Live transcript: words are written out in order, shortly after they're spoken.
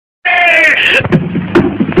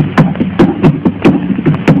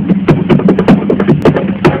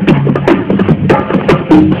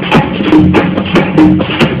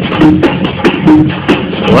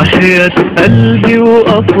وحياة قلبي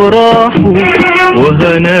وأفراحه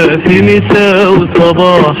وهنا في مساء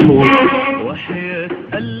وصباحه وحياة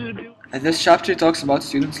قلبي. And this chapter talks about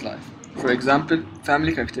students' life. For example,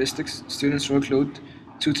 family characteristics, students' workload,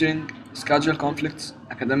 tutoring, schedule conflicts,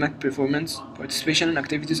 academic performance, participation in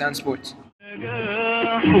activities and sports.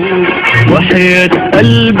 وحياة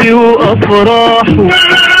قلبي وأفراحه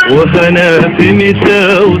وهنا في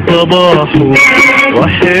مساء وصباحه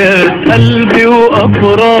وحياة قلبي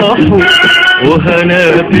وأفراحه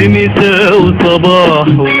وهنا في مساء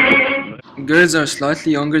وصباحه. Girls are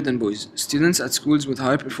slightly younger than boys. Students at schools with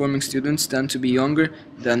high-performing students tend to be younger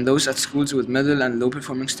than those at schools with middle and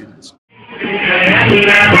low-performing students.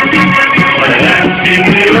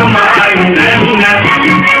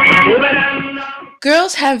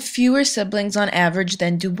 Girls have fewer siblings on average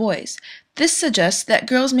than do boys. This suggests that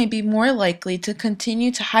girls may be more likely to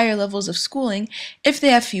continue to higher levels of schooling if they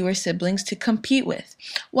have fewer siblings to compete with,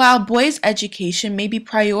 while boys' education may be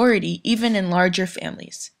priority even in larger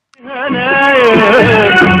families.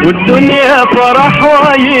 والدنيا فرح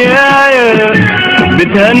ويايا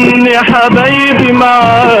بتهني حبايبي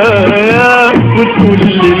معايا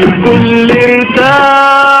والكل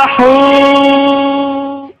ارتاحوا.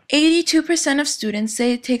 82% of students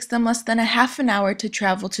say it takes them less than a half an hour to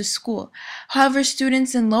travel to school. However,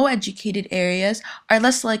 students in low-educated areas are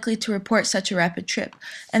less likely to report such a rapid trip,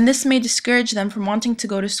 and this may discourage them from wanting to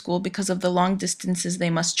go to school because of the long distances they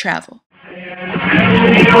must travel.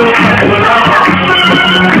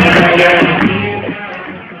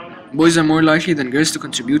 Boys are more likely than girls to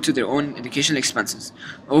contribute to their own educational expenses.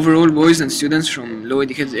 Overall, boys and students from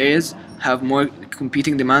low-educated areas have more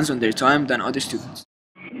competing demands on their time than other students.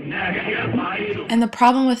 And the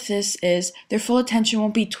problem with this is their full attention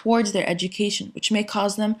won't be towards their education, which may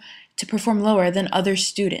cause them to perform lower than other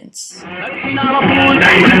students.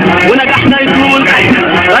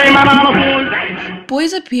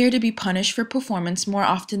 Boys appear to be punished for performance more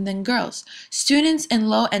often than girls. Students in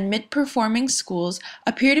low and mid-performing schools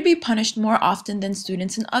appear to be punished more often than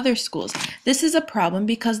students in other schools. This is a problem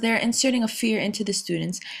because they are inserting a fear into the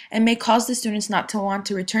students and may cause the students not to want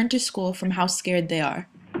to return to school from how scared they are.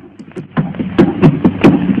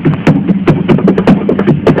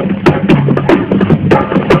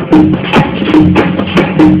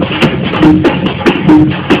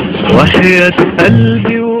 وحياة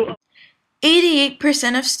قلبي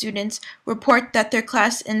 88% of students report that their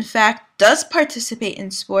class in fact does participate in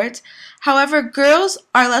sports. However, girls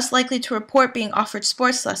are less likely to report being offered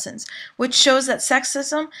sports lessons, which shows that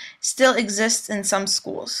sexism still exists in some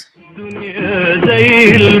schools.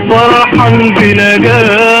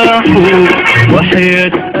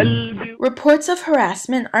 Reports of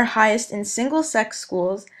harassment are highest in single-sex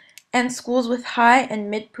schools and schools with high and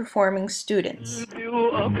mid-performing students.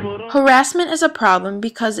 Harassment is a problem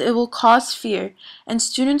because it will cause fear, and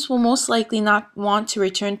students will most likely not want to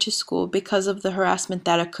return to school because of the harassment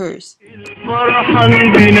that occurs.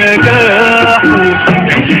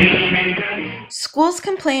 Schools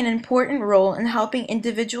can play an important role in helping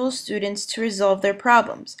individual students to resolve their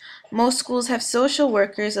problems. Most schools have social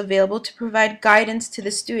workers available to provide guidance to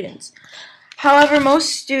the students. However, most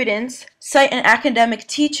students cite an academic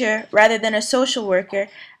teacher rather than a social worker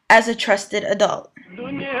as a trusted adult.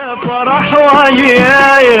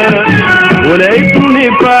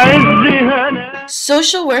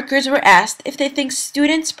 Social workers were asked if they think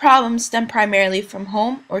students' problems stem primarily from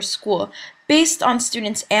home or school. Based on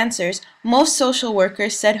students' answers, most social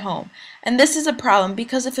workers said home. And this is a problem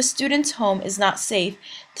because if a student's home is not safe,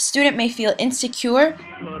 the student may feel insecure,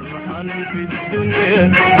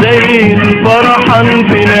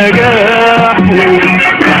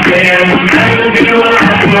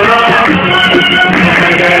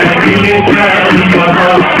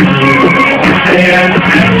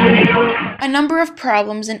 A number of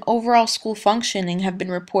problems in overall school functioning have been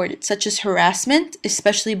reported, such as harassment,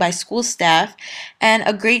 especially by school staff, and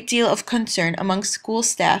a great deal of concern among school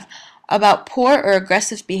staff about poor or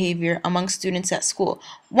aggressive behavior among students at school.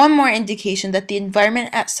 One more indication that the environment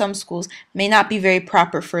at some schools may not be very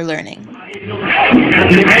proper for learning.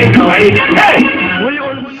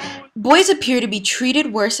 Boys appear to be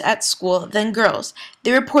treated worse at school than girls.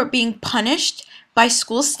 They report being punished by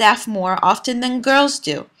school staff more often than girls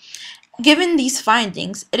do. Given these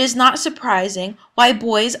findings, it is not surprising why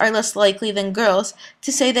boys are less likely than girls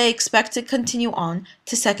to say they expect to continue on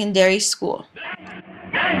to secondary school.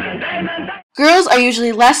 Girls are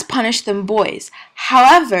usually less punished than boys.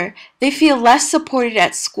 However, they feel less supported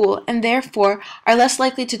at school and therefore are less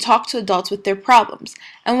likely to talk to adults with their problems.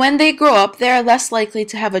 And when they grow up, they are less likely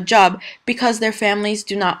to have a job because their families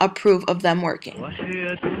do not approve of them working.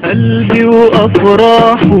 وحياة قلبي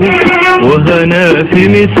وأفراحه وهنا في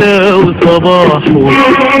مساء وصباحه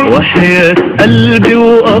وحياة قلبي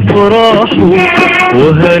وأفراحه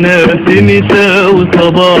وهنا في مساء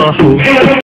وصباحه